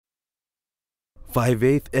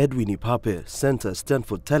5'8" Edwin Ipape, centre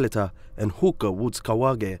Stanford Talita and hooker Woods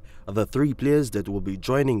Kawage are the three players that will be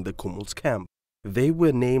joining the Kumuls camp. They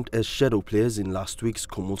were named as shadow players in last week's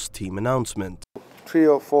Kumuls team announcement. 3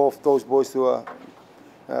 or 4 of those boys who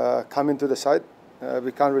are coming to the side.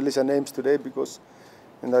 We can't release their names today because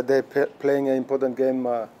they're playing an important game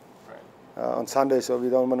on Sunday, so we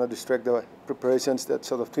don't want to distract the preparations, that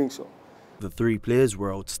sort of thing. So the three players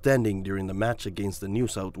were outstanding during the match against the New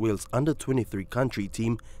South Wales under-23 country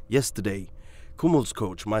team yesterday. Kumuls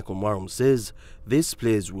coach Michael Marum says these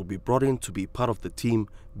players will be brought in to be part of the team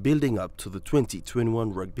building up to the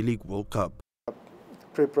 2021 Rugby League World Cup.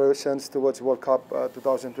 Preparations towards World Cup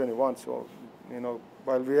 2021. So,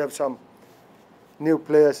 while we have some new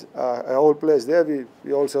players, old players there,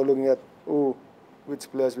 we also looking at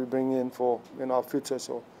which players we bring in for our future.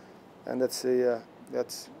 So, and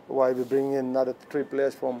that's why we bring in another 3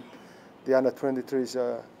 players from the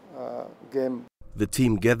under-23s game. The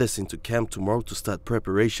team gathers into camp tomorrow to start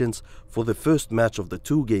preparations for the first match of the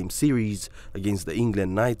 2-game series against the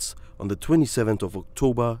England Knights on the 27th of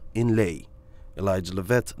October in Lae. Elijah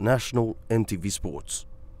Levet, National EMTV Sports.